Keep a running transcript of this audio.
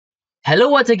Hello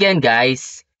once again,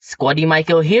 guys. Squaddy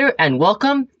Michael here, and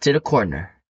welcome to the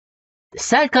corner. The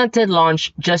sad content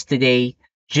launched just today,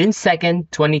 June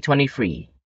 2nd, 2023.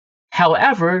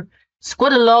 However,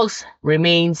 Squadalogs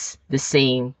remains the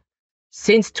same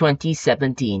since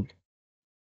 2017.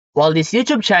 While this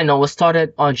YouTube channel was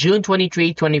started on June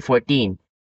 23, 2014,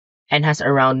 and has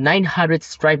around 900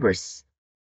 subscribers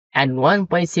and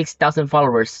 1.6 thousand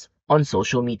followers on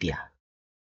social media.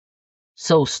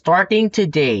 So starting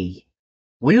today,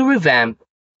 we'll revamp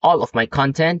all of my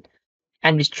content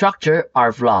and restructure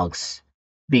our vlogs,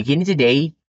 beginning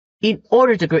today, in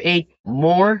order to create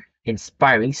more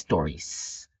inspiring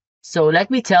stories. So let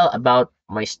me tell about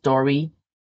my story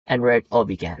and where it all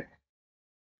began.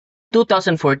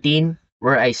 2014,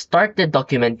 where I started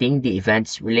documenting the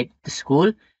events related to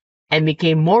school and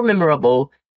became more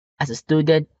memorable as a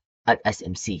student at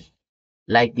SMC,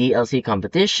 like DLC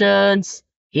competitions,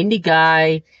 Indie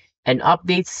Guy, and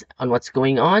updates on what's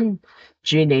going on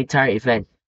during the entire event,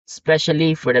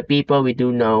 especially for the people we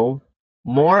do know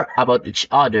more about each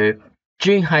other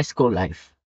during high school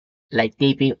life, like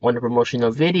taping on a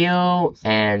promotional video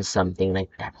and something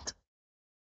like that.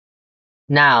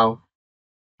 Now,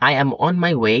 I am on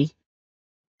my way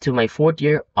to my fourth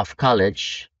year of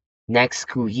college next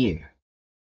school year.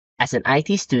 As an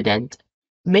IT student,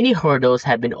 many hurdles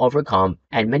have been overcome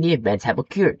and many events have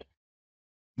occurred.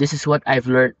 This is what I've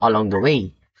learned along the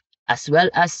way, as well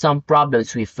as some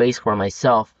problems we faced for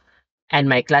myself and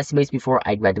my classmates before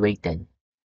I graduated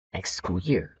next school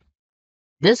year.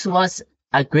 This was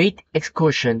a great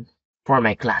excursion for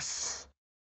my class.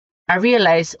 I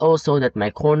realized also that my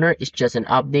corner is just an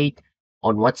update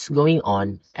on what's going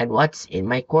on and what's in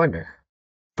my corner,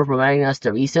 for providing us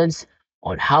the reasons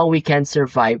on how we can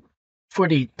survive for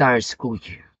the entire school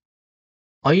year.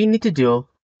 All you need to do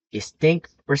is think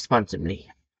responsibly.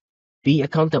 Be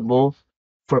accountable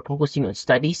for focusing on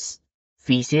studies,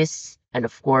 thesis, and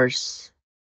of course,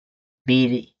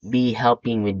 be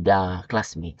helping with the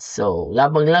classmates. So,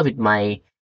 labang love with my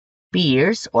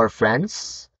peers or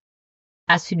friends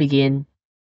as we begin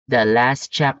the last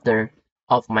chapter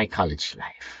of my college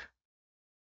life.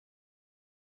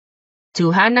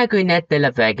 To Hannah Gwinnett de la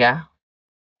Vega,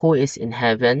 who is in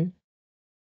heaven,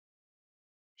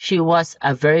 she was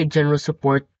a very generous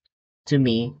support to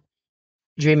me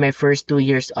during my first 2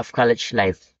 years of college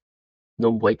life.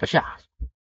 Nung buhay pa siya.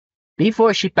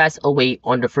 Before she passed away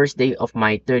on the first day of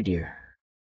my third year.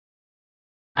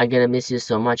 I'm gonna miss you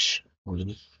so much,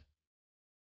 Winnie.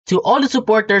 To all the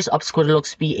supporters of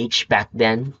Squadalogs PH back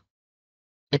then,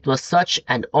 it was such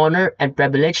an honor and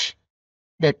privilege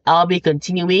that I'll be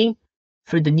continuing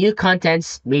through the new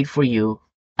contents made for you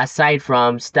aside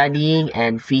from studying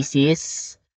and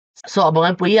thesis. So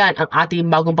abangan po yan ang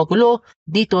ating bagong pagulo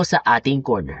dito sa ating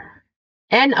corner.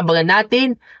 And abangan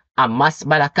natin ang mas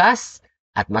malakas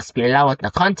at mas pinalawak na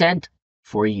content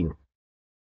for you.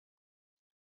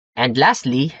 And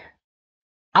lastly,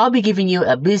 I'll be giving you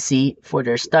a busy for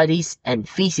their studies and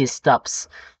thesis stops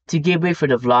to give way for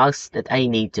the vlogs that I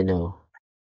need to know.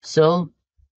 So,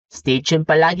 stay tuned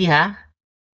palagi ha.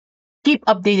 Keep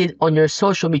updated on your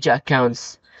social media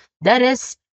accounts. That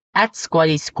is at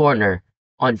Squaddy's Corner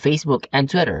on Facebook and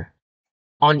Twitter.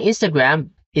 On Instagram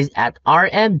is at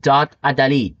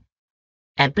rm.adalid.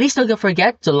 And please don't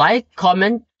forget to like,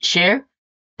 comment, share,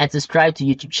 and subscribe to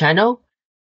YouTube channel.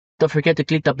 Don't forget to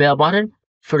click the bell button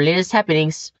for latest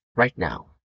happenings right now.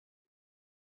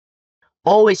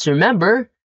 Always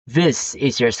remember, this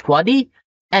is your Squaddy,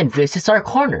 and this is our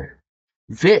corner.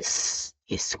 This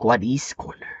is Squaddy's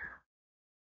Corner.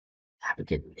 Have a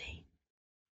good day.